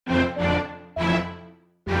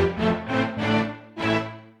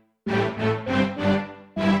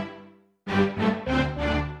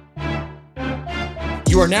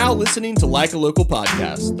You are now listening to Like a Local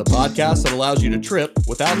Podcast, the podcast that allows you to trip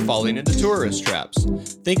without falling into tourist traps.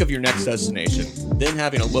 Think of your next destination, then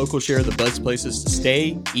having a local share the best places to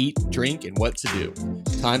stay, eat, drink, and what to do.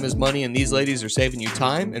 Time is money, and these ladies are saving you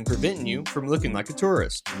time and preventing you from looking like a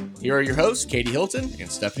tourist. Here are your hosts, Katie Hylton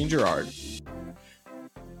and Stephanie Gerard.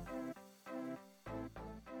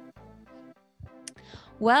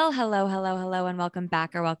 Well, hello, and welcome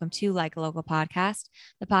back or welcome to Like a Local Podcast,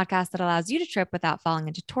 the podcast that allows you to trip without falling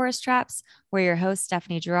into tourist traps. We're your hosts,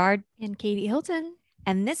 Stephanie Gerard and Katie Hylton.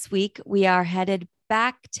 And this week we are headed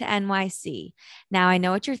back to NYC. Now, I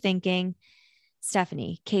know what you're thinking,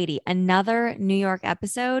 Stephanie, Katie, another New York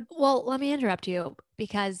episode. Well, let me interrupt you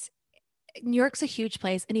because New York's a huge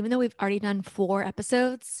place. And even though we've already done 4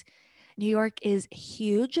 episodes, New York is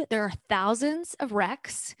huge. There are thousands of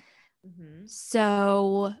recs. Mm-hmm.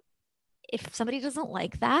 So if somebody doesn't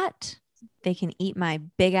like that, they can eat my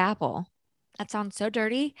Big Apple. That sounds so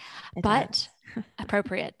dirty, but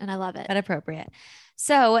appropriate. And I love it. But appropriate.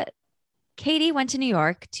 So Katie went to New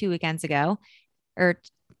York 2 weekends ago, or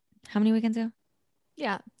how many weekends ago?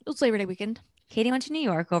 Yeah, it was Labor Day weekend. Katie went to New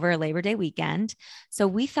York over Labor Day weekend. So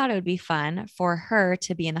we thought it would be fun for her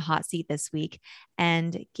to be in the hot seat this week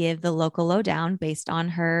and give the local lowdown based on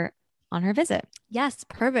her visit. Yes,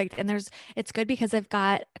 perfect. And it's good because I've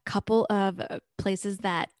got a couple of places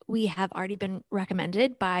that we have already been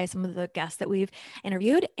recommended by some of the guests that we've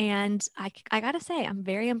interviewed. And I got to say, I'm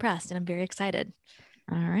very impressed and I'm very excited.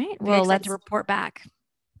 All right. Well, let's report back.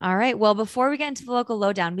 All right. Well, before we get into the local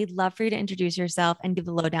lowdown, we'd love for you to introduce yourself and give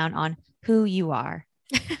the lowdown on who you are.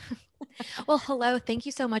 Well, hello. Thank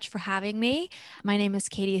you so much for having me. My name is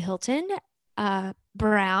Katie Hylton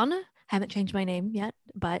Brown. I haven't changed my name yet,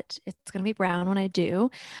 but it's going to be Brown when I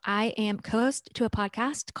do. I am co-host to a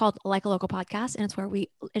podcast called Like a Local Podcast, and it's where we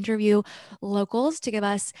interview locals to give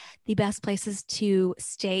us the best places to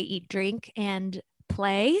stay, eat, drink, and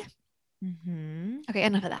play. Mm-hmm. Okay,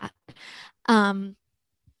 enough of that.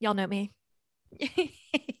 Y'all know me.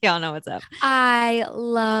 Y'all know what's up. I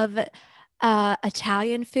love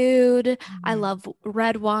Italian food. Mm-hmm. I love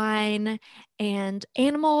red wine and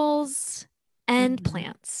animals and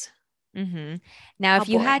plants. Mm-hmm. Now, if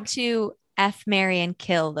you had to marry, and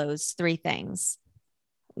kill those 3 things,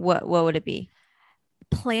 what would it be?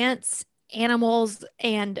 Plants, animals,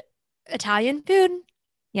 and Italian food.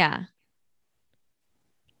 Yeah.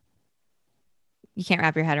 You can't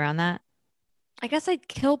wrap your head around that? I guess I'd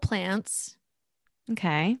kill plants.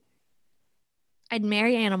 Okay. I'd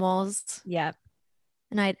marry animals. Yep.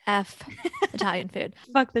 And I'd Italian food.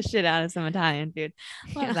 Fuck the shit out of some Italian food.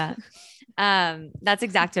 Love that. That's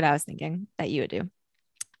exactly what I was thinking that you would do.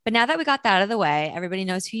 But now that we got that out of the way, everybody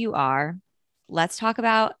knows who you are. Let's talk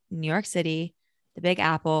about New York City, the Big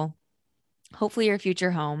Apple, hopefully your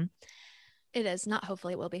future home. It is. Not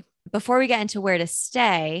hopefully, it will be. Before we get into where to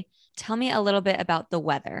stay, tell me a little bit about the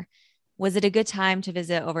weather. Was it a good time to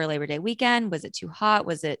visit over Labor Day weekend? Was it too hot?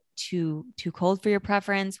 Was it too cold for your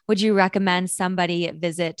preference? Would you recommend somebody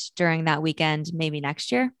visit during that weekend, maybe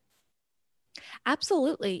next year?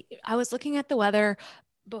 Absolutely. I was looking at the weather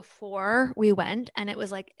before we went and it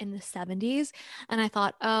was like in the 70s. And I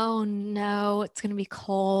thought, oh no, it's going to be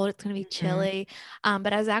cold. It's going to be chilly.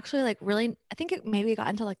 But I was actually like really, I think it maybe got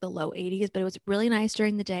into like the low 80s, but it was really nice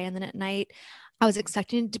during the day. And then at night, I was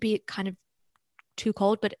expecting it to be kind of too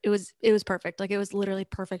cold, but it was perfect. Like it was literally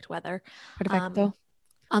perfect weather. Perfecto.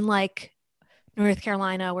 Unlike North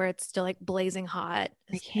Carolina where it's still like blazing hot.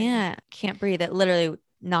 I can't breathe. It literally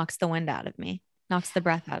knocks the wind out of me, knocks the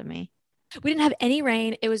breath out of me. We didn't have any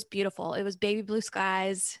rain. It was beautiful. It was baby blue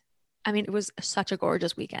skies. I mean, it was such a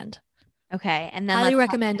gorgeous weekend. Okay. And then highly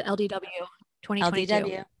recommend LDW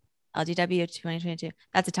 2022. LDW 2022.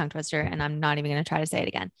 That's a tongue twister. And I'm not even going to try to say it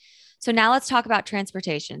again. So now let's talk about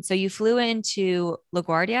transportation. So you flew into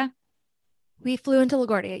LaGuardia? We flew into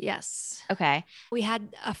LaGuardia, yes. Okay. We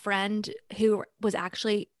had a friend who was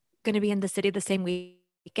actually going to be in the city the same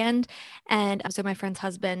weekend. And so my friend's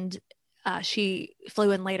husband, she flew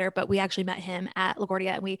in later, but we actually met him at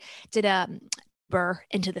LaGuardia and we did a Uber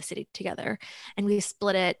into the city together and we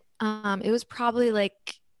split it. It was probably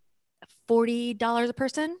like $40 a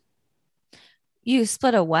person. You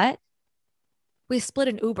split a what? We split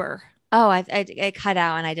an Uber. Oh, I cut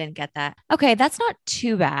out and I didn't get that. Okay, that's not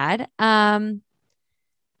too bad. That's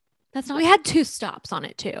not. We had 2 stops on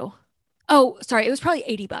it too. Oh, sorry, it was probably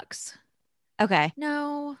 $80. Okay.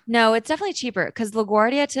 No, it's definitely cheaper because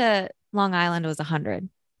LaGuardia to Long Island was 100.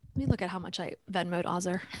 Let me look at how much I Venmo'd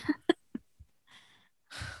Ozzer.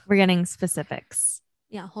 We're getting specifics.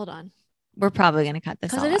 Yeah, hold on. We're probably going to cut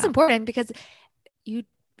this because it is important because you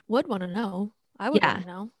would want to know. I would want to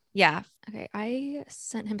know. Yeah. Okay. I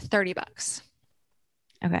sent him $30.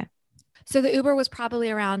 Okay. So the Uber was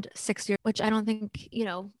probably around 60, which I don't think,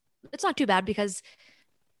 it's not too bad because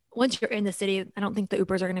once you're in the city, I don't think the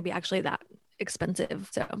Ubers are going to be actually that expensive.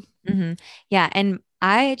 So Yeah. And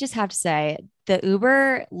I just have to say the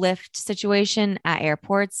Uber Lyft situation at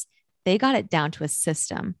airports, they got it down to a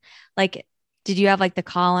system. Like, did you have like the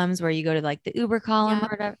columns where you go to like the Uber column Yeah. or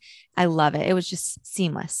whatever? I love it. It was just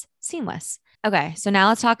seamless. Okay. So now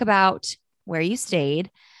let's talk about where you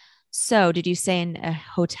stayed. So did you stay in a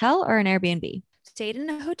hotel or an Airbnb? Stayed in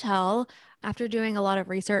a hotel. After doing a lot of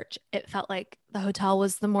research, it felt like the hotel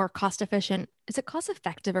was the more cost efficient. Is it cost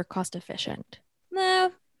effective or cost efficient?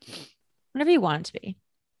 No, whatever you want it to be.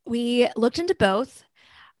 We looked into both.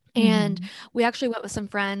 And we actually went with some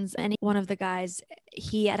friends, and one of the guys,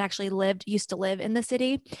 he had actually used to live in the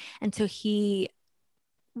city. And so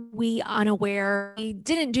we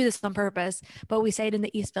didn't do this on purpose, but we stayed in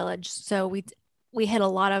the East Village. So we hit a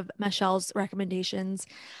lot of Michelle's recommendations.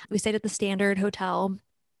 We stayed at the Standard Hotel.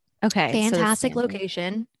 Okay. Fantastic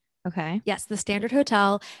location. Okay. Yes, the Standard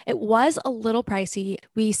Hotel. It was a little pricey.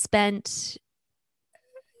 We spent,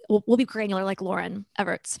 we'll be granular like Lauren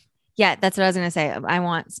Everts. Yeah, that's what I was going to say. I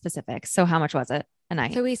want specifics. So how much was it a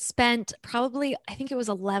night? So we spent probably, I think it was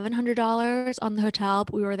 $1,100 on the hotel,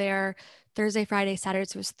 but we were there Thursday, Friday, Saturday.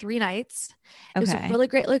 So it was 3 nights. It was a really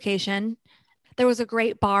great location. There was a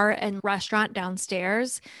great bar and restaurant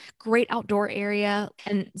downstairs, great outdoor area.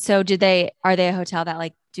 And so are they a hotel that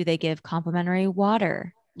like, do they give complimentary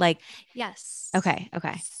water? Like, yes. Okay.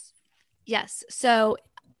 Yes. So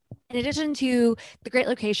in addition to the great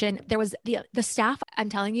location, there was the staff, I'm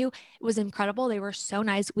telling you, it was incredible. They were so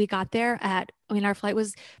nice. We got there our flight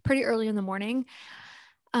was pretty early in the morning.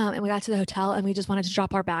 And we got to the hotel and we just wanted to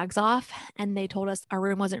drop our bags off. And they told us our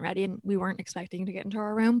room wasn't ready and we weren't expecting to get into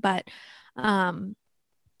our room. But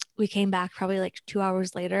we came back probably like 2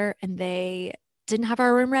 hours later and they didn't have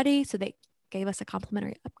our room ready. So they gave us a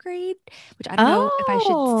complimentary upgrade, which I don't know if I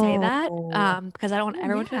should say that because I don't want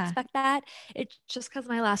everyone to expect that. It's just because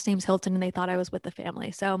my last name's Hylton and they thought I was with the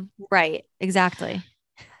family. So right, exactly.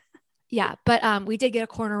 Yeah, but we did get a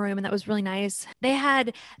corner room and that was really nice. They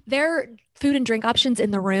had their food and drink options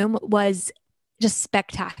in the room was just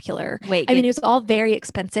spectacular. It was all very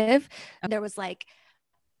expensive. There was like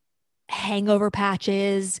hangover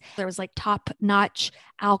patches. There was like top-notch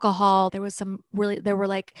alcohol. There were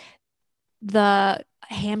like the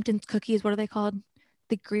Hamptons cookies. What are they called?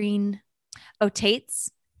 The green. Oh, Tate's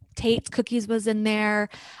cookies was in there.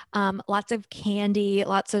 Lots of candy,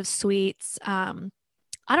 lots of sweets.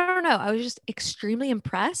 I don't know. I was just extremely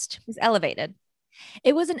impressed. It was elevated.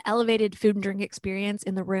 It was an elevated food and drink experience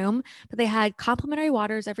in the room, but they had complimentary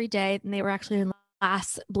waters every day and they were actually in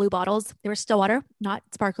glass blue bottles. They were still water, not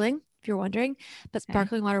sparkling, if you're wondering, but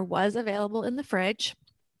sparkling water was available in the fridge.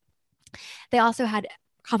 They also had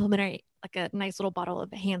complimentary, like a nice little bottle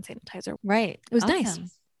of hand sanitizer. Right. It was nice.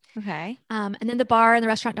 Okay. And then the bar and the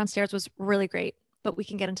restaurant downstairs was really great, but we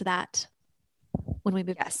can get into that when we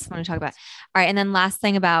move. Yes, when we talk about. All right, and then last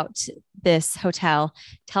thing about this hotel,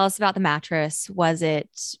 tell us about the mattress. Was it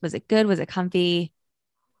good? Was it comfy?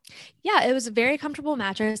 Yeah, it was a very comfortable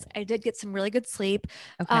mattress. I did get some really good sleep.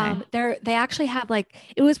 Okay. They actually have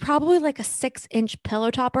it was probably like a 6-inch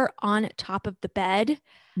pillow topper on top of the bed.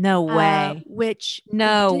 No way.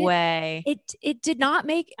 Way. It did not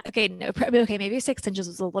make, maybe 6 inches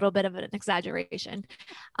was a little bit of an exaggeration.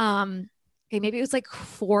 Maybe it was like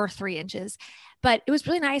 4 or 3 inches, but it was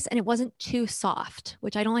really nice and it wasn't too soft,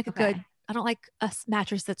 which I don't like I don't like a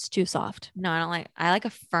mattress that's too soft. No, I like a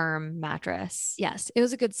firm mattress. Yes, it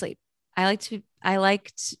was a good sleep. I like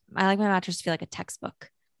my mattress to feel like a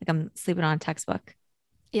textbook. Like I'm sleeping on a textbook.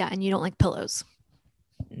 Yeah. And you don't like pillows.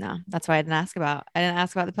 No, that's why I didn't ask about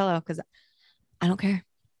the pillow because I don't care.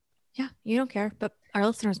 Yeah. You don't care, but our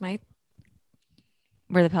listeners might.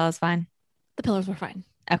 Were the pillows fine? The pillows were fine.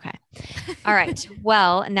 Okay. All right.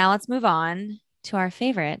 Well, now let's move on to our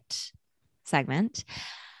favorite segment.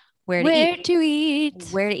 Where to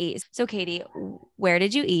eat. So Katie, where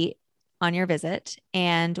did you eat on your visit?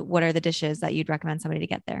 And what are the dishes that you'd recommend somebody to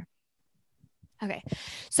get there? Okay.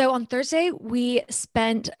 So on Thursday, we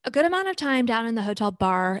spent a good amount of time down in the hotel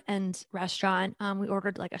bar and restaurant. We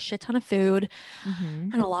ordered like a shit ton of food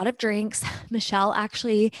and a lot of drinks. Michelle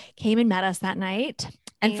actually came and met us that night.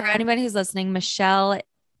 And for anybody who's listening, Michelle,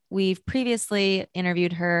 we've previously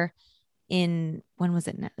interviewed her when was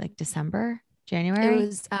it? Like December? January? It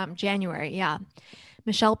was January. Yeah.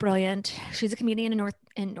 Michelle Brilliant. She's a comedian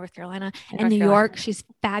in North Carolina. In New York. She's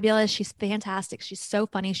fabulous. She's fantastic. She's so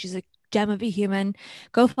funny. She's a gem of a human.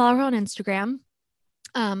 Go follow her on Instagram.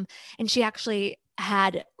 And she actually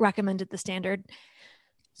had recommended the standard.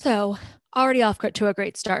 So already off to a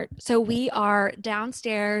great start. So we are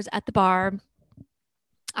downstairs at the bar,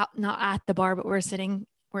 not at the bar, but we're sitting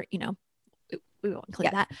where, we won't include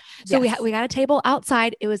that. So we got a table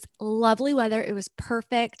outside. It was lovely weather. It was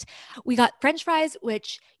perfect. We got French fries,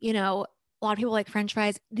 which, a lot of people like French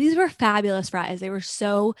fries. These were fabulous fries. They were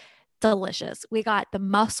so delicious. We got the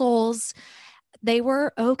mussels. They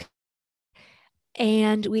were okay.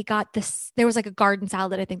 And we got this, there was like a garden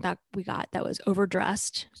salad that I think that we got that was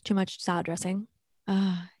overdressed. Too much salad dressing.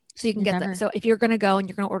 So you can get that. So if you're going to go and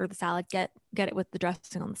you're going to order the salad, get it with the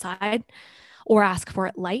dressing on the side or ask for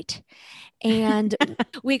it light. And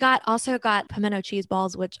we also got pimento cheese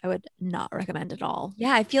balls, which I would not recommend at all.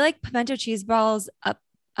 Yeah. I feel like pimento cheese balls up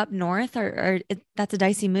north that's a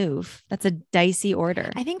dicey move. That's a dicey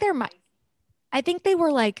order. I think they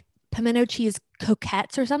were like pimento cheese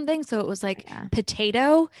coquettes or something. So it was like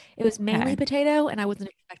potato. It was mainly potato, and I wasn't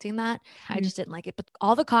expecting that. I just didn't like it. But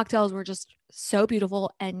all the cocktails were just so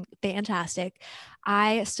beautiful and fantastic.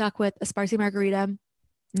 I stuck with a spicy margarita.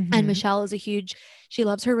 And Michelle is she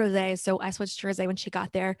loves her rosé. So I switched to rosé when she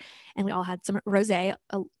got there, and we all had some rosé,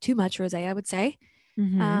 too much rosé, I would say.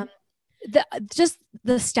 The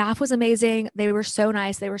staff was amazing. They were so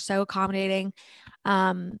nice. They were so accommodating.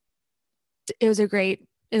 It was a great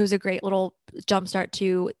little jumpstart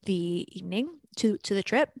to the evening, to the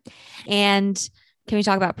trip. And can we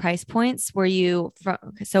talk about price points? Whoever's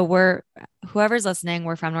listening,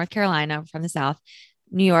 we're from North Carolina, from the South.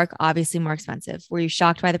 New York, obviously more expensive. Were you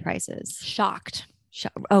shocked by the prices? Shocked.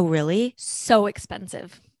 Oh, really? So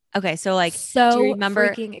expensive. Okay. So so do you remember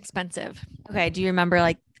freaking expensive. Okay. Do you remember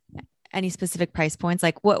like any specific price points?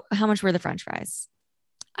 Like how much were the French fries?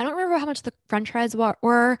 I don't remember how much the French fries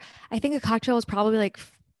were. I think a cocktail was probably like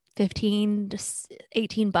 $15 to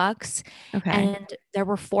 $18. Okay. And there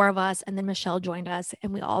were 4 of us, and then Michelle joined us,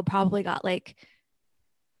 and we all probably got I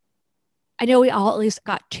know we all at least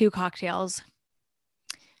got 2 cocktails.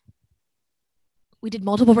 We did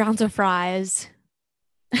multiple rounds of fries.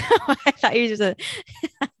 I thought you were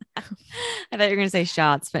going to say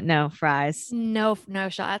shots, but no, fries. No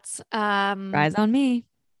shots. Fries on me.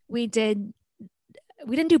 We didn't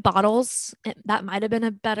do bottles. That might have been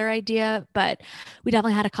a better idea, but we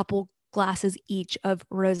definitely had a couple glasses each of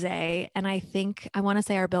rosé. And I want to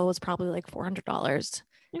say our bill was probably like $400.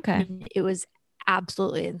 Okay. And it was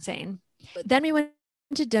absolutely insane. Then we went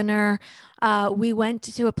to dinner. We went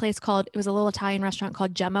to a place it was a little Italian restaurant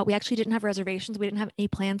called Gemma. We actually didn't have reservations. We didn't have any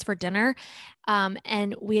plans for dinner.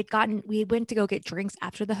 And we went to go get drinks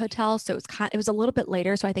after the hotel. So it was a little bit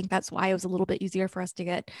later. So I think that's why it was a little bit easier for us to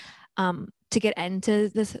get into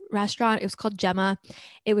this restaurant. It was called Gemma.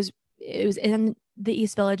 It was in the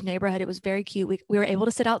East Village neighborhood. It was very cute. We were able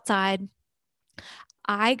to sit outside.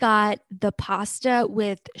 I got the pasta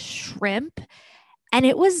with shrimp, and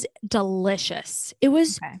it was delicious. It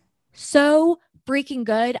was so freaking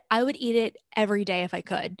good. I would eat it every day if I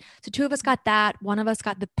could. So 2 of us got that. One of us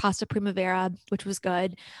got the pasta primavera, which was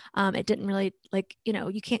good. It didn't really I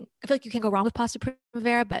feel like you can't go wrong with pasta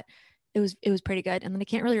primavera, but it was pretty good. And then I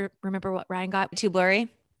can't really remember what Ryan got. Too blurry?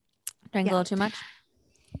 Drank a little too much?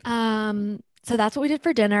 So that's what we did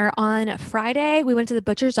for dinner. On Friday, we went to the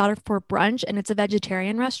Butcher's Daughter for brunch, and it's a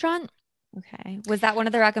vegetarian restaurant. Okay. Was that one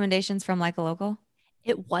of the recommendations from Like a Local?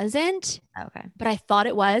 It wasn't. Okay. But I thought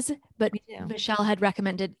it was. But Michelle had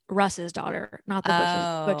recommended Russ's daughter, not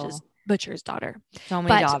the Butcher's Daughter. So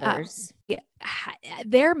many daughters.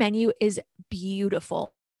 Their menu is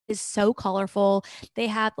beautiful. It's so colorful. They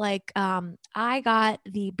have I got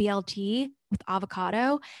the BLT with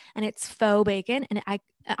avocado, and it's faux bacon. And I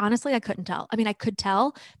honestly couldn't tell. I mean, I could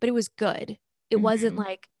tell, but it was good. It wasn't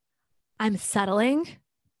like I'm settling.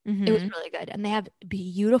 It was really good. And they have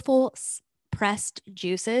beautiful pressed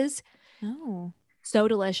juices. Oh, so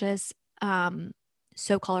delicious.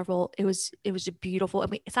 So colorful. It was beautiful.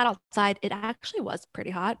 And we sat outside. It actually was pretty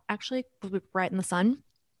hot. Actually, we were right in the sun.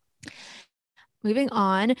 Moving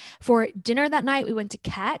on, for dinner that night, we went to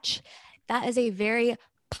Catch. That is a very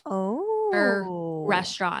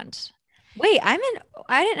restaurant. Wait, I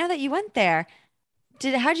didn't know that you went there.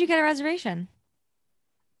 How'd you get a reservation?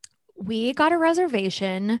 We got a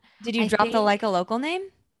reservation. Did you drop the Like a Local name?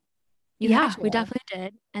 Yeah, we definitely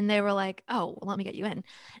did. And they were like, "Oh, well, let me get you in."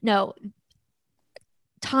 No,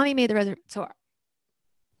 Tommy made the reservation. So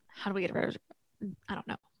how do we get a reservation? I don't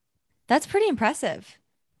know. That's pretty impressive.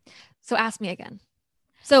 So ask me again.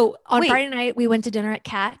 So on Friday night, we went to dinner at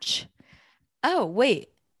Catch. Oh, wait.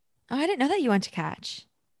 Oh, I didn't know that you went to Catch.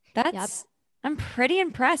 I'm pretty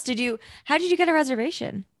impressed. How did you get a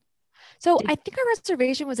reservation? So I think our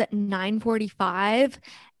reservation was at 9:45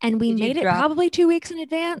 and we made it probably 2 weeks in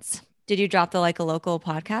advance. Did you drop the like a local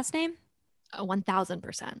podcast name?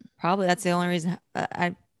 1000%. Probably. That's the only reason.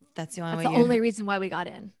 That's the only reason why we got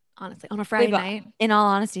in, honestly, on a Friday night. In all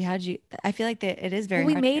honesty, how'd you? I feel like it is very.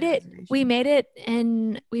 We made it,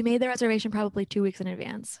 and we made the reservation probably 2 weeks in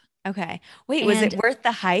advance. Okay. Wait, was it worth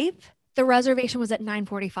the hype? The reservation was at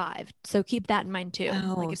 9:45, so keep that in mind too.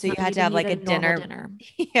 Oh, so you had to have like a dinner.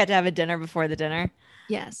 You had to have a dinner before the dinner.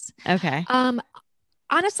 Yes. Okay.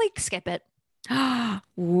 Honestly, skip it.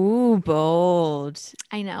 Ooh, bold.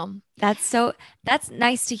 I know. That's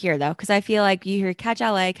nice to hear though, because I feel like you hear catch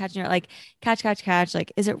LA, catch New York, like catch.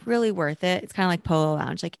 Like, is it really worth it? It's kind of like Polo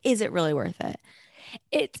Lounge. Like, is it really worth it?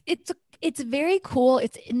 It's very cool.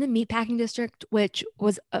 It's in the meatpacking district, which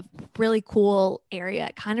was a really cool area.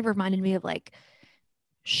 It kind of reminded me of like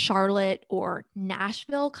Charlotte or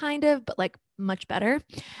Nashville, kind of, but like much better.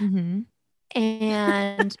 Mm-hmm.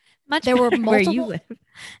 And there were multiple, where you live.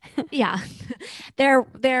 Yeah. There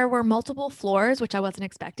were multiple floors, which I wasn't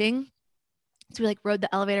expecting. So we like rode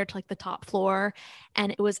the elevator to like the top floor,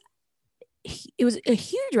 and it was a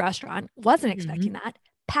huge restaurant. Wasn't expecting that.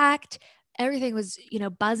 Packed. Everything was,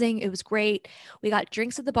 buzzing. It was great. We got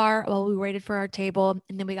drinks at the bar while we waited for our table.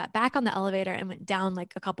 And then we got back on the elevator and went down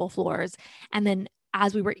like a couple floors. And then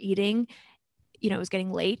as we were eating, it was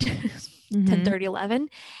getting late, 10:30, 11.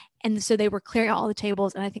 And so they were clearing out all the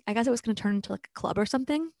tables. And I guess it was going to turn into like a club or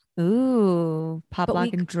something. Ooh, pop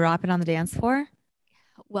lock and drop it on the dance floor.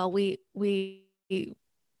 Well, we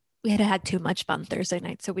had too much fun Thursday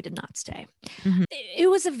night, so we did not stay. Mm-hmm. It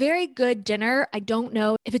was a very good dinner. I don't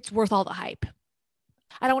know if it's worth all the hype.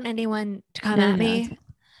 I don't want anyone to come at me.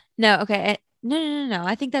 No, okay. No.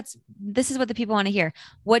 I think this is what the people want to hear.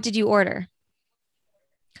 What did you order?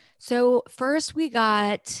 So first we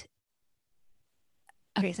got,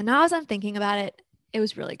 okay, so now as I'm thinking about it, it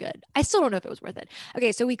was really good. I still don't know if it was worth it.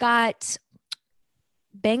 Okay, so we got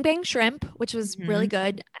Bang Bang Shrimp, which was really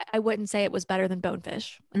good. I wouldn't say it was better than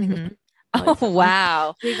Bonefish. I think it was Oh,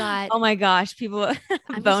 wow. We got, oh my gosh, people,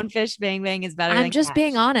 Bonefish Bang Bang is better than I'm just catch.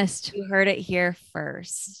 being honest. You heard it here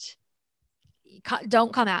first.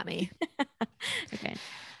 Don't come at me. Okay.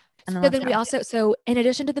 So then we also, so in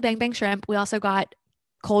addition to the Bang Bang Shrimp, we also got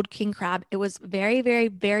cold king crab. It was very, very,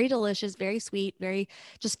 very delicious, very sweet, very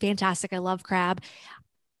just fantastic. I love crab.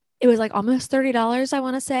 It was like almost $30, I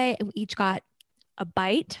want to say. And we each got a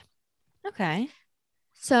bite. Okay.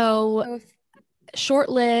 So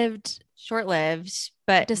short-lived,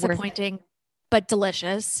 but disappointing, but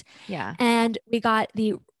delicious. Yeah. And we got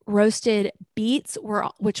the roasted beets,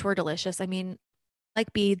 which were delicious. I mean,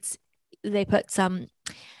 like beets, they put some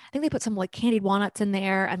like candied walnuts in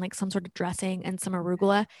there and like some sort of dressing and some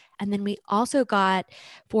arugula. And then we also got,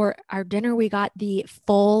 for our dinner, we got the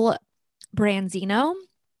full branzino,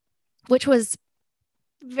 which was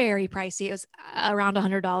very pricey. It was around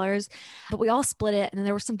 $100, but we all split it. And then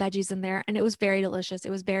there were some veggies in there and it was very delicious.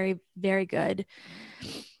 It was very, very good.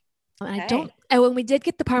 And when we did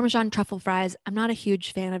get the Parmesan truffle fries, I'm not a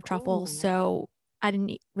huge fan of truffle, so I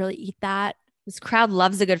didn't really eat that. This crowd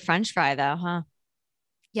loves a good French fry though, huh?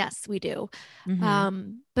 Yes, we do.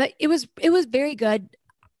 Mm-hmm. But it was very good.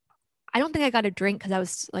 I don't think I got a drink because I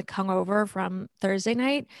was like hungover from Thursday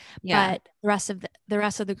night. Yeah. But the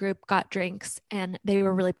rest of the group got drinks and they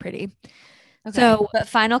were really pretty. Okay. So, but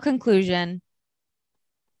final conclusion: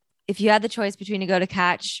 if you had the choice between to go to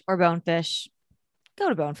Catch or Bonefish, go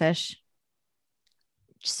to Bonefish.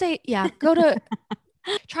 Just say, yeah, go to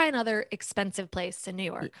try another expensive place in New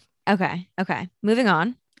York. Okay. Moving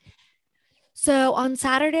on. So on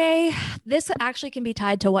Saturday, this actually can be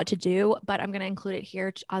tied to what to do, but I'm going to include it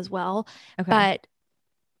here as well. Okay. But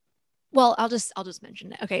well, I'll just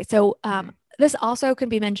mention it. Okay. So this also can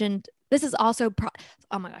be mentioned. This is also,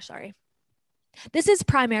 oh my gosh, sorry. This is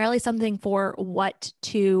primarily something for what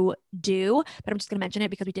to do, but I'm just going to mention it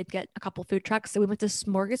because we did get a couple food trucks. So we went to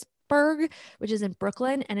Smorgasburg, which is in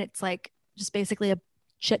Brooklyn, and it's like just basically a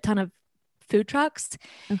shit ton of food trucks.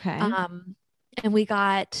 Okay. And we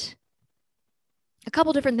got a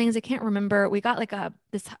couple different things. I can't remember. We got like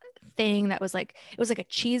this thing that was like, it was like a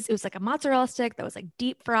cheese. It was like a mozzarella stick that was like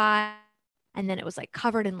deep fried. And then it was like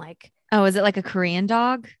covered in like, oh, is it like a Korean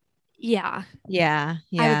dog? Yeah. I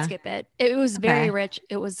would skip it. It was very rich.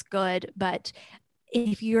 It was good. But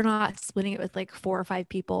if you're not splitting it with like 4 or 5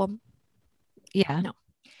 people. Yeah. No.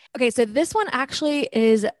 Okay. So this one actually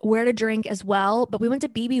is where to drink as well. But we went to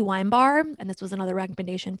Bibi Wine Bar. And this was another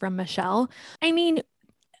recommendation from Michelle. I mean,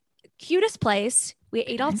 cutest place. We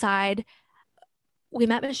ate outside. We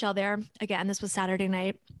met Michelle there. Again, this was Saturday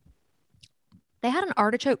night. They had an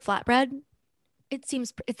artichoke flatbread.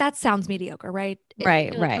 that sounds mediocre, right?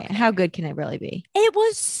 Right. You're like, Right. okay. How good can it really be? It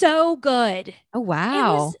was so good. Oh, It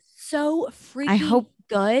wow. was so freaking I hope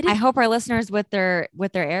good. our listeners with their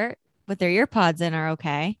ear pods in are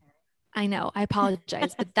okay. I know. I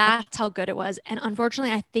apologize, but that's how good it was. And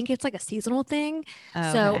unfortunately, I think it's like a seasonal thing.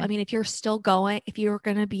 So, Okay. I mean, if you're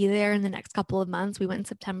going to be there in the next couple of months, we went in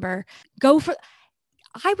September,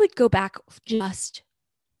 I would go back just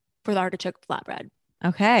for the artichoke flatbread.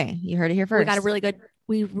 Okay. You heard it here first. We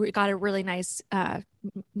got a really nice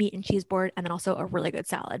meat and cheese board, and then also a really good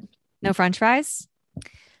salad. No French fries?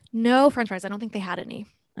 No French fries. I don't think they had any.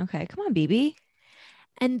 Okay. Come on, Bibi.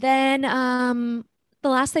 And then the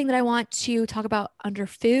last thing that I want to talk about under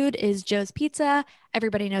food is Joe's Pizza.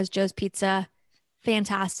 Everybody knows Joe's Pizza.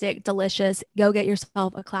 Fantastic, delicious. Go get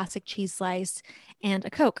yourself a classic cheese slice and a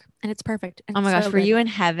Coke, and it's perfect. And Oh my so gosh, were good. you in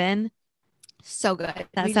heaven? So good.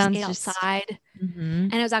 That We sounds just ate outside,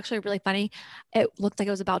 Mhm. and it was actually really funny. It looked like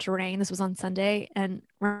it was about to rain. This was on Sunday, and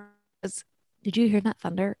did you hear that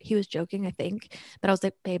thunder? He was joking, I think, but I was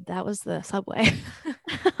like, babe, that was the subway.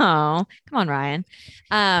 Oh, come on, Ryan.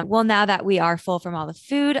 Well, now that we are full from all the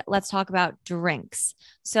food, let's talk about drinks.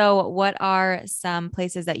 So, what are some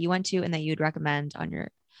places that you went to and that you'd recommend on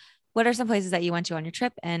your? What are some places that you went to on your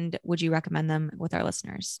trip, and would you recommend them with our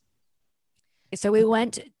listeners? So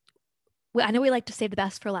I know we like to save the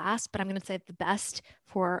best for last, but I'm going to save the best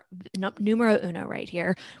for numero uno right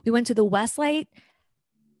here. We went to the Westlight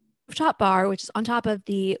Shop Bar, which is on top of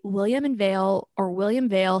the William Vale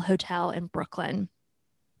Hotel in Brooklyn.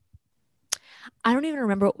 I don't even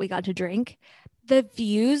remember what we got to drink. The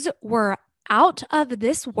views were out of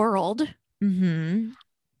this world. Mm-hmm.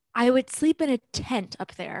 I would sleep in a tent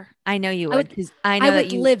up there. I know you would, because I know I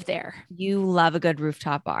that would live there. You love a good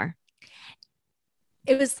rooftop bar.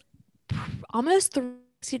 It was almost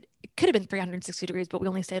it could have been 360 degrees, but we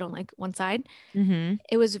only stayed on like one side. Mm-hmm.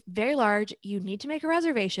 It was very large. You need to make a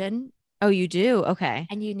reservation. Oh, you do? Okay.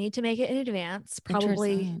 And you need to make it in advance,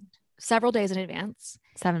 probably several days in advance.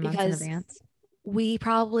 7 months in advance. We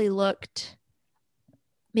probably looked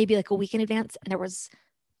maybe like a week in advance, and there was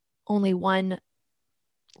only one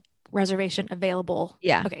reservation available.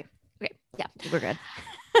 Yeah. Okay. Yeah. We're good.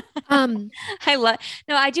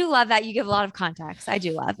 I do love that you give a lot of context. I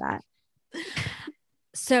do love that.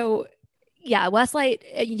 So yeah, Westlight,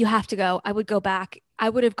 you have to go. I would go back. I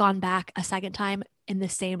would have gone back a second time in the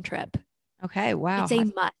same trip. Okay. Wow. It's a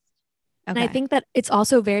must. Okay. And I think that it's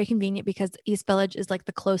also very convenient because East Village is like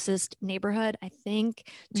the closest neighborhood, I think,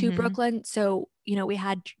 to Brooklyn. So, we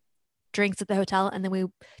had drinks at the hotel, and then we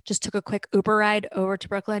just took a quick Uber ride over to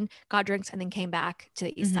Brooklyn, got drinks, and then came back to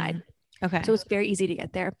the east side. Okay. So it's very easy to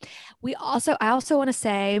get there. I also want to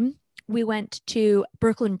say we went to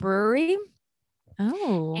Brooklyn Brewery.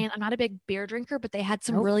 Oh. And I'm not a big beer drinker, but they had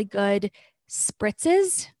some really good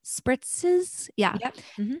spritzes. Yeah. Yep.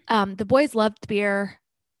 Mm-hmm. The boys loved beer.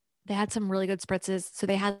 They had some really good spritzes. So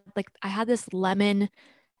they had I had this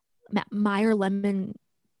Meyer lemon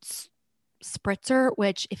spritzer,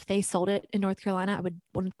 which if they sold it in North Carolina, I would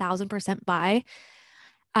 1000% buy.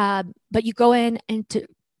 But you go in and to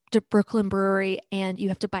Brooklyn Brewery and you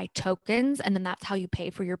have to buy tokens, and then that's how you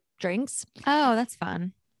pay for your drinks. Oh, that's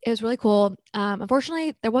fun. It was really cool.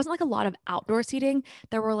 Unfortunately, there wasn't like a lot of outdoor seating.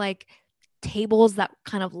 There were like tables that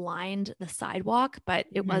kind of lined the sidewalk, but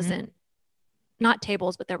it wasn't not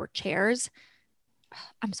tables, but there were chairs.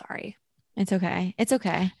 I'm sorry. It's okay. It's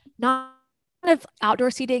okay. Not of outdoor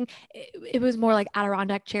seating. It was more like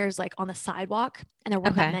Adirondack chairs, like on the sidewalk, and there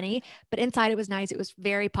weren't that many, but inside it was nice. It was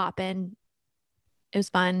very poppin'. It was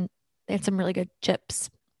fun. They had some really good chips.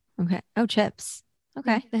 Okay. Oh, chips.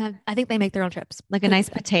 Okay. I think they make their own chips. Like a nice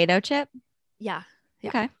potato chip? Yeah.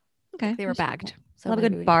 Okay. They were bagged. So love a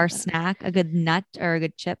good bar snack, a good nut or a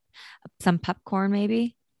good chip, some popcorn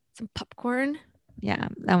maybe. Some popcorn. Yeah.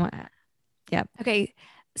 Yep. Okay.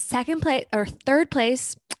 Third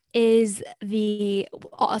place is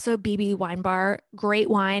also Bibi Wine Bar. Great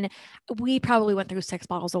wine. We probably went through 6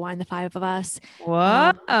 bottles of wine, the 5 of us.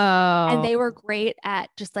 Whoa. And they were great at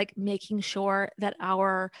just like making sure that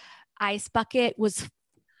our ice bucket was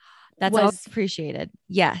always appreciated.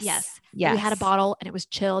 Yes. We had a bottle and it was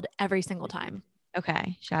chilled every single time.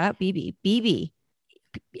 Okay. Shout out Bibi.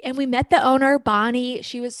 And we met the owner, Bonnie.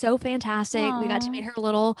 She was so fantastic. Aww. We got to meet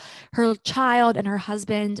her child and her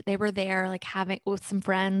husband. They were there like having with some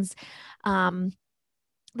friends. The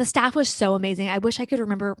staff was so amazing. I wish I could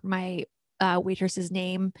remember my waitress's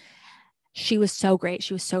name. She was so great.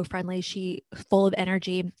 She was so friendly. She full of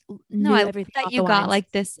energy. No, I love that you got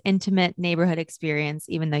like this intimate neighborhood experience,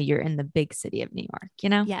 even though you're in the big city of New York,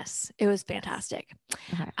 Yes, it was fantastic.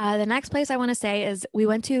 Okay. The next place I want to say is we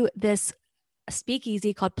went to this a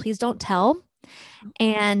speakeasy called Please Don't Tell.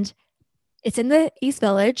 And it's in the East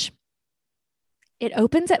Village. It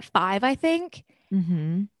opens at 5, I think.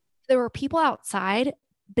 Mm-hmm. There were people outside,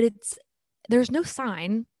 but there's no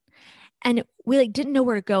sign. And we like didn't know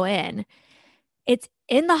where to go in. It's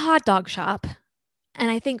in the hot dog shop. And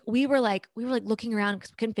I think we were like looking around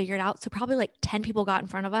because we couldn't figure it out. So probably like 10 people got in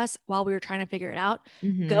front of us while we were trying to figure it out.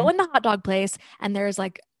 Mm-hmm. Go in the hot dog place and there's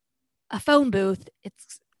like a phone booth. If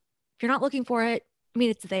you're not looking for it, I mean,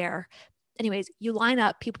 it's there. Anyways, you line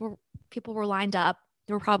up. People were lined up.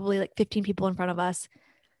 There were probably like 15 people in front of us.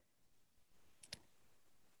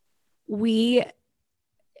 It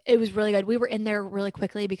was really good. We were in there really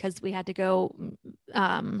quickly because we had to go,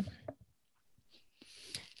 because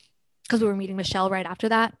we were meeting Michelle right after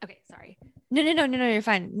that. Okay, sorry. No, you're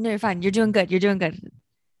fine. No, you're fine. You're doing good.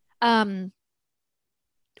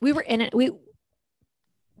 We were in it.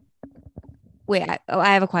 Wait,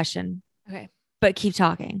 I have a question. Okay. But keep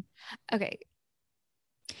talking. Okay.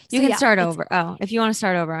 You can start over. Oh, if you want to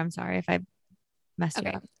start over, I'm sorry if I messed you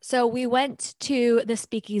up. So we went to the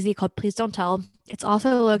speakeasy called Please Don't Tell. It's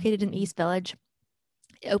also located in East Village.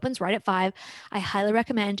 It opens right at 5. I highly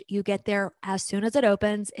recommend you get there as soon as it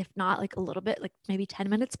opens, if not like a little bit, like maybe 10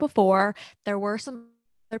 minutes before. There were some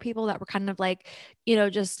other people that were kind of like,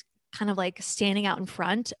 just kind of like standing out in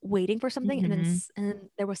front waiting for something. Mm-hmm. And then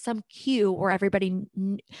there was some queue where everybody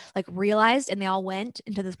like realized and they all went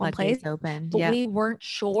into this one place. Open. But we weren't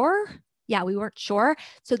sure. Yeah, we weren't sure.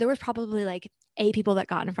 So there was probably like 8 people that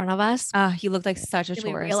got in front of us. You looked like such a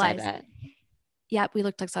tourist, I bet. Yeah, we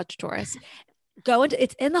looked like such a tourist.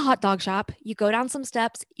 It's in the hot dog shop. You go down some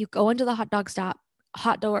steps, you go into the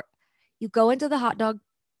you go into the hot dog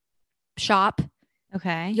shop.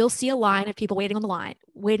 Okay. You'll see a line of people waiting on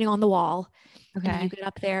the wall. Okay. And you get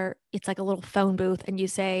up there, it's like a little phone booth and you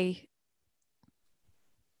say,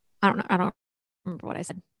 I don't remember what I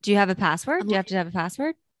said. Do you have a password? Do you have to have a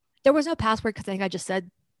password? There was no password because I think I just said,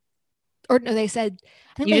 or no, they said,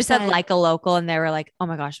 I think you just said like a local and they were like, oh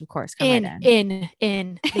my gosh, of course. Come in.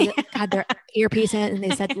 They had their earpiece in and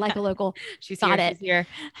they said like a local. She's got here, it. She's here.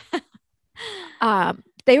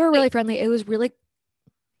 They were really friendly. It was really.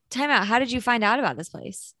 Time out. How did you find out about this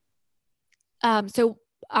place? So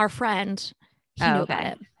our friend, he knew about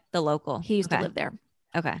it. The local. He used to live there.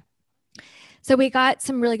 Okay. So we got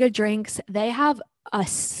some really good drinks. They have a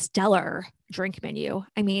stellar drink menu.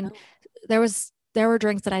 I mean, there were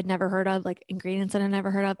drinks that I'd never heard of, like ingredients that I'd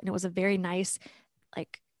never heard of. And it was a very nice,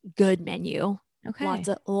 like good menu. Okay.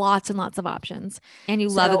 Lots and lots of options. And you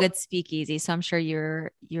love a good speakeasy. So I'm sure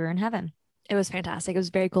you're in heaven. It was fantastic. It was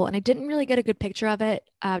very cool. And I didn't really get a good picture of it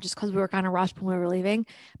just because we were kind of rushed when we were leaving,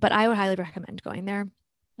 but I would highly recommend going there.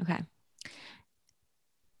 Okay.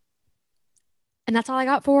 And that's all I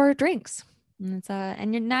got for drinks. And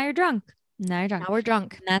now you're drunk. Now we're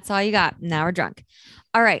drunk. And that's all you got. Now we're drunk.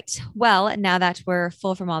 All right. Well, now that we're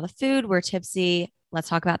full from all the food, we're tipsy. Let's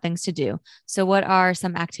talk about things to do. So what are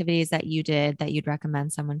some activities that you did that you'd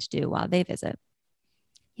recommend someone to do while they visit?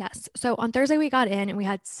 Yes. So on Thursday we got in and we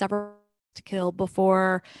had several to kill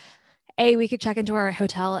before A, we could check into our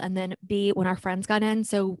hotel, and then B, when our friends got in.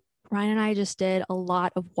 So Ryan and I just did a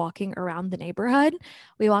lot of walking around the neighborhood.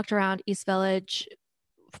 We walked around East Village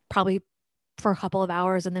probably for a couple of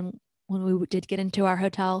hours. And then when we did get into our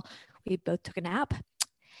hotel, we both took a nap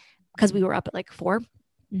because we were up at like 4.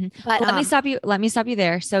 Mm-hmm. But let me stop you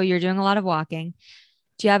there. So you're doing a lot of walking.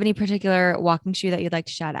 Do you have any particular walking shoe that you'd like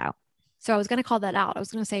to shout out? So I was going to call that out. I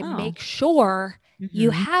was going to say, make sure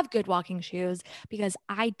you have good walking shoes, because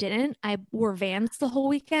I didn't. I wore Vans the whole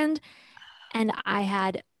weekend and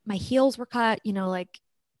my heels were cut,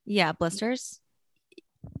 blisters.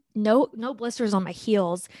 No blisters on my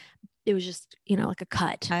heels. It was just, like a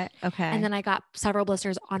cut. Okay. And then I got several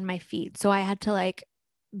blisters on my feet. So I had to like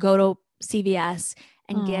go to CVS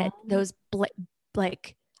and get those I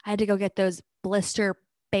had to go get those blister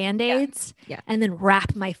Band-Aids and then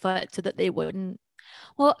wrap my foot so that they wouldn't.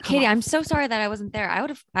 Well, Katie, I'm so sorry that I wasn't there. I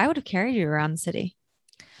would have carried you around the city.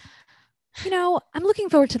 I'm looking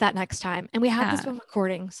forward to that next time. And we have this one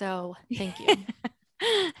recording, so thank you.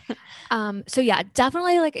 So yeah,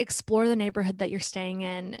 definitely like explore the neighborhood that you're staying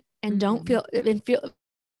in, and don't feel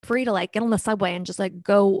free to like get on the subway and just like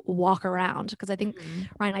go walk around. Cause I think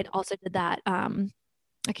Ryan and I also did that.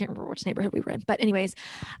 I can't remember which neighborhood we were in, but anyways,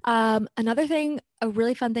 another thing, a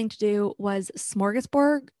really fun thing to do was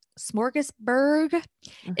Smorgasburg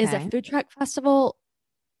is a food truck festival.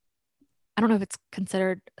 I don't know if it's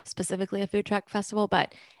considered specifically a food truck festival,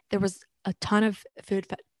 but there was a ton of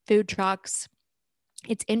food trucks.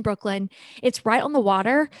 It's in Brooklyn. It's right on the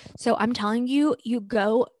water. So I'm telling you,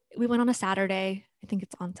 we went on a Saturday. I think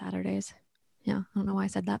it's on Saturdays. Yeah, I don't know why I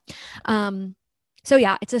said that. So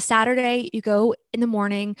yeah, it's a Saturday. You go in the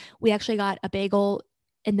morning. We actually got a bagel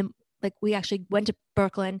we actually went to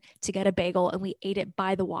Brooklyn to get a bagel and we ate it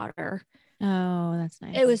by the water. Oh, that's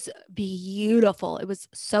nice. It was beautiful. It was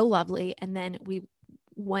so lovely. And then we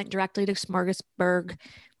went directly to Smorgasburg,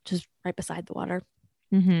 just right beside the water,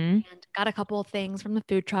 and got a couple of things from the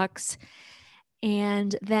food trucks.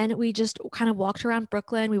 And then we just kind of walked around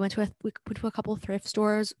Brooklyn. We went to a couple of thrift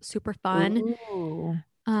stores, super fun. Ooh.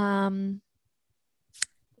 Yeah,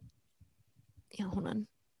 hold on.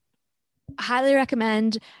 Highly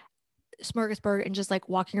recommend Smorgasburg and just like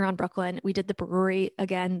walking around Brooklyn. We did the brewery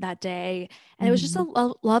again that day, and it was just a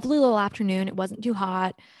lovely little afternoon. It wasn't too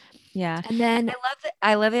hot. Yeah. And then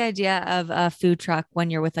I love the idea of a food truck when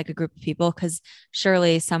you're with like a group of people, because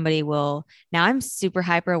surely somebody will. Now I'm super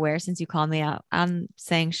hyper aware since you called me out on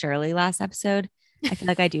saying Shirley last episode. I feel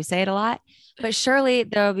like I do say it a lot, but surely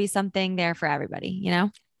there will be something there for everybody, you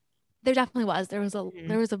know? there definitely was. There was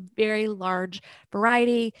a very large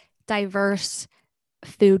variety, diverse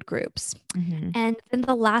food groups. And then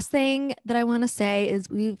the last thing that I want to say is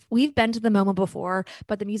we've been to the MoMA before,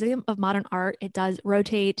 but the Museum of Modern Art, it does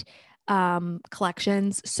rotate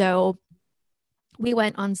collections. So we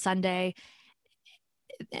went on Sunday.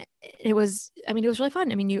 It was really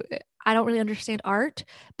fun. I mean, I don't really understand art,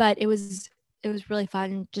 but it was really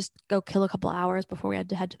fun. Just go kill a couple hours before we had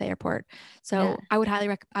to head to the airport. So I would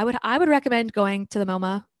I would recommend going to the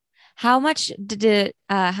MoMA. How much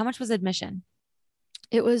how much was admission?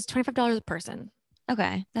 It was $25 a person.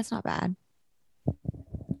 Okay, that's not bad.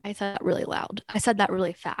 I said that really loud. I said that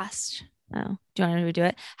really fast. Oh, do you want to redo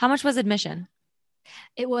it? How much was admission?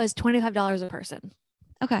 It was $25 a person.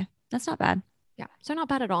 Okay, that's not bad. Yeah, so not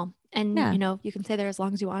bad at all. And you can stay there as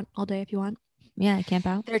long as you want, all day if you want. Yeah, I camp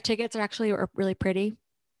out. Their tickets are really pretty.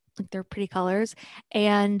 Like they're pretty colors.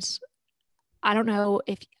 And I don't know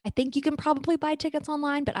I think you can probably buy tickets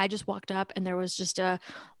online, but I just walked up and there was just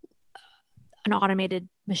an automated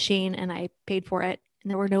machine and I paid for it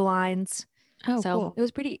and there were no lines. Oh, so cool. It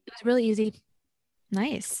was really easy.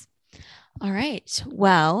 Nice. All right.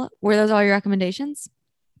 Well, were those all your recommendations?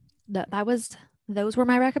 Those were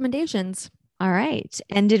my recommendations. All right.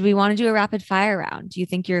 And did we want to do a rapid fire round? Do you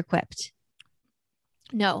think you're equipped?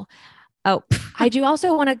 No. Oh, I do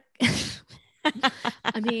also want to,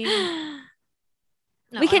 I mean,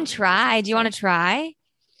 no, we can try. Do you want to try?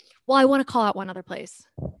 Well, I want to call out one other place.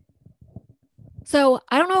 So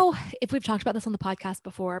I don't know if we've talked about this on the podcast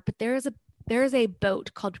before, but there is a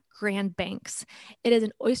boat called Grand Banks. It is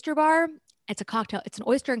an oyster bar. It's an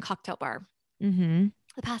oyster and cocktail bar. The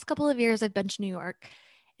past couple of years I've been to New York.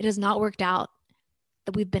 It has not worked out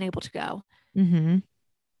that we've been able to go.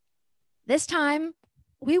 This time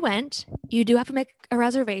we went. You do have to make a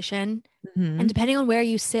reservation, and depending on where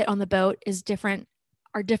you sit on the boat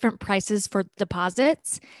are different prices for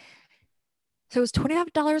deposits. So it was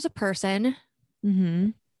 $25 a person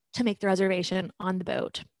to make the reservation on the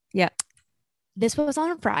boat. Yeah. This was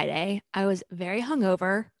on Friday. I was very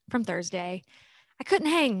hungover from Thursday. I couldn't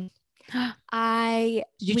hang. Did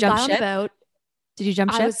you jump ship? On the boat. Did you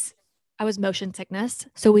jump ship? I was motion sickness.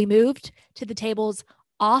 So we moved to the tables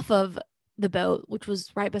off of the boat, which was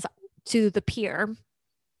right beside to the pier.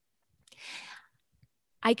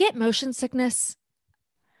 I get motion sickness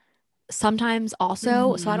sometimes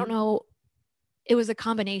also. So I don't know. It was a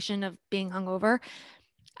combination of being hungover.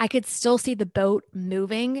 I could still see the boat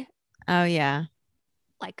moving. Oh, yeah.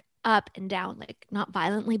 Like up and down, like not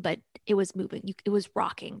violently, but it was moving. It was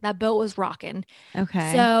rocking. That boat was rocking.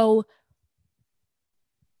 Okay. So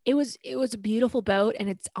it was a beautiful boat and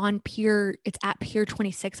it's at Pier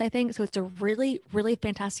 26, I think. So it's a really, really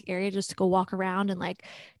fantastic area just to go walk around and like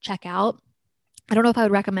check out. I don't know if I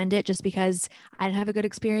would recommend it just because I didn't have a good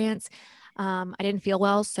experience. I didn't feel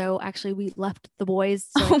well. So actually we left the boys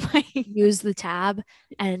to use the tab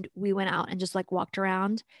and we went out and just like walked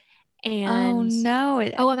around. And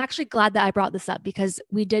I'm actually glad that I brought this up because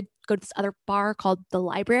we did go to this other bar called the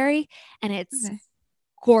Library and it's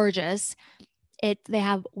gorgeous. They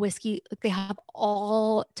have whiskey, they have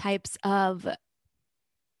all types of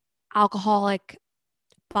alcoholic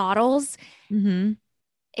bottles on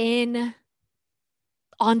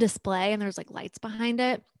display and there's like lights behind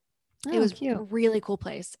it. It was cute. A really cool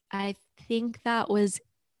place. I think that was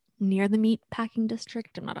near the meat packing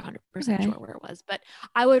district. I'm not 100% sure where it was, but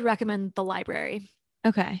I would recommend the Library.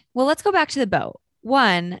 Okay. Well, let's go back to the boat.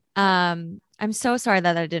 One, I'm so sorry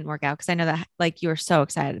that didn't work out because I know that like you were so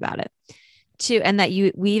excited about it. Two, and that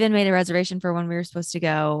we even made a reservation for when we were supposed to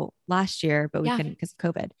go last year, but we couldn't because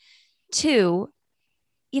of COVID. Two,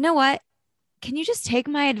 you know what? Can you just take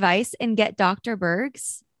my advice and get Dr.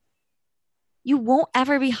 Berg's? you won't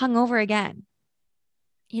ever be hungover again.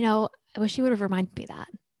 You know, I wish you would have reminded me that.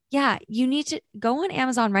 Yeah, you need to go on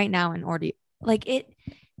Amazon right now and order. Like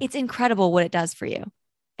it's incredible what it does for you.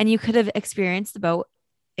 And you could have experienced the boat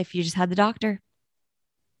if you just had the doctor.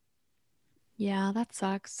 Yeah, that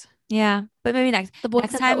sucks. Yeah, but maybe next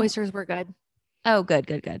Next time time the oysters were good. Oh,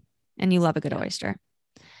 good. And you love a good oyster.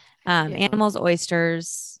 Animals,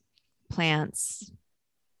 oysters, plants.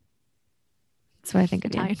 That's what I think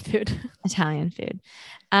of Italian food. Italian food.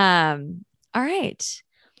 All right.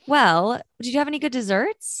 Well, did you have any good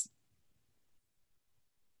desserts?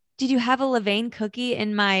 Did you have a Levain cookie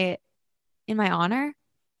in my honor?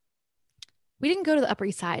 We didn't go to the Upper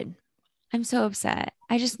East Side. I'm so upset.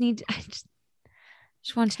 I just wanted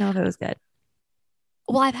to know if it was good.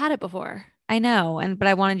 Well, I've had it before. I know, but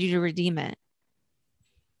I wanted you to redeem it.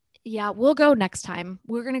 Yeah, we'll go next time.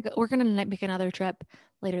 We're gonna make another trip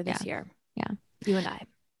later this year. Yeah. You and I.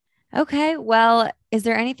 Okay. Well, is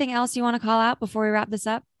there anything else you want to call out before we wrap this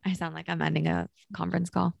up? I sound like I'm ending a conference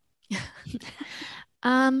call.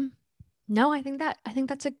 No, I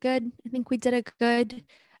think we did a good.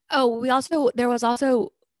 Oh, there was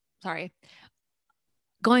also, sorry.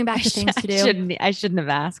 Going back to things to do. I shouldn't have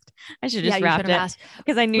asked. I should just wrapped it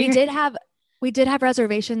because I knew we did have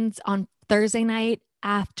reservations on Thursday night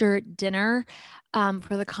after dinner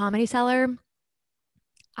for the Comedy Cellar.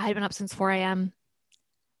 I had been up since 4 a.m.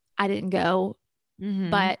 I didn't go,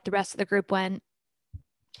 but the rest of the group went,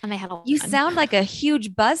 and they had a. You sound like a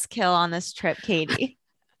huge buzzkill on this trip, Katie.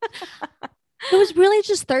 It was really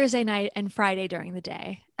just Thursday night and Friday during the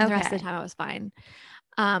day. And the rest of the time I was fine.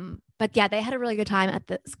 But yeah, they had a really good time at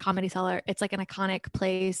this Comedy Cellar. It's like an iconic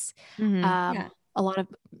place. A lot of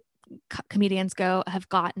comedians have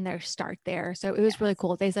gotten their start there. So it was really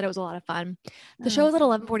cool. They said it was a lot of fun. The show was at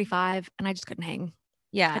 11:45 and I just couldn't hang.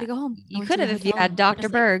 Yeah. I had to go home. You could have if you had Dr.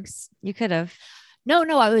 Berg's. You could have. No,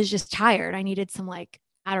 I was just tired. I needed some like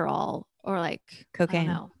Adderall or like cocaine.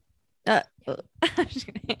 I don't know.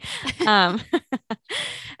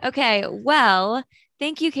 Okay. Well,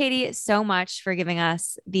 thank you, Katie, so much for giving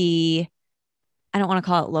us I don't want to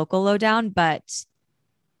call it local lowdown, and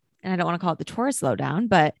I don't want to call it the tourist lowdown,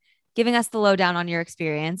 but giving us the lowdown on your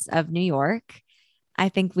experience of New York. I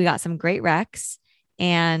think we got some great recs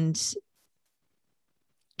and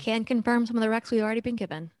can confirm some of the recs we've already been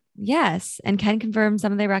given. Yes. And can confirm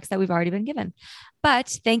some of the recs that we've already been given.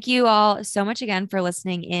 But thank you all so much again for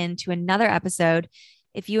listening in to another episode.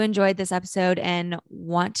 If you enjoyed this episode and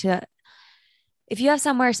if you have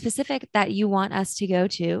somewhere specific that you want us to go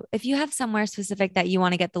to, if you have somewhere specific that you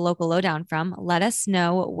want to get the local lowdown from, let us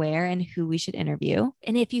know where and who we should interview.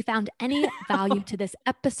 And if you found any value to this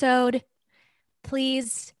episode,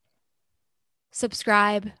 please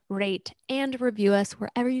subscribe, rate, and review us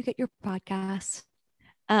wherever you get your podcasts.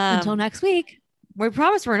 Until next week. We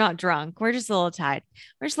promise we're not drunk. We're just a little tired.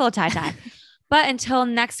 We're just a little tie-tie. But until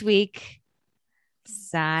next week,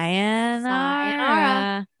 sayonara.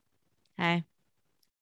 Hi.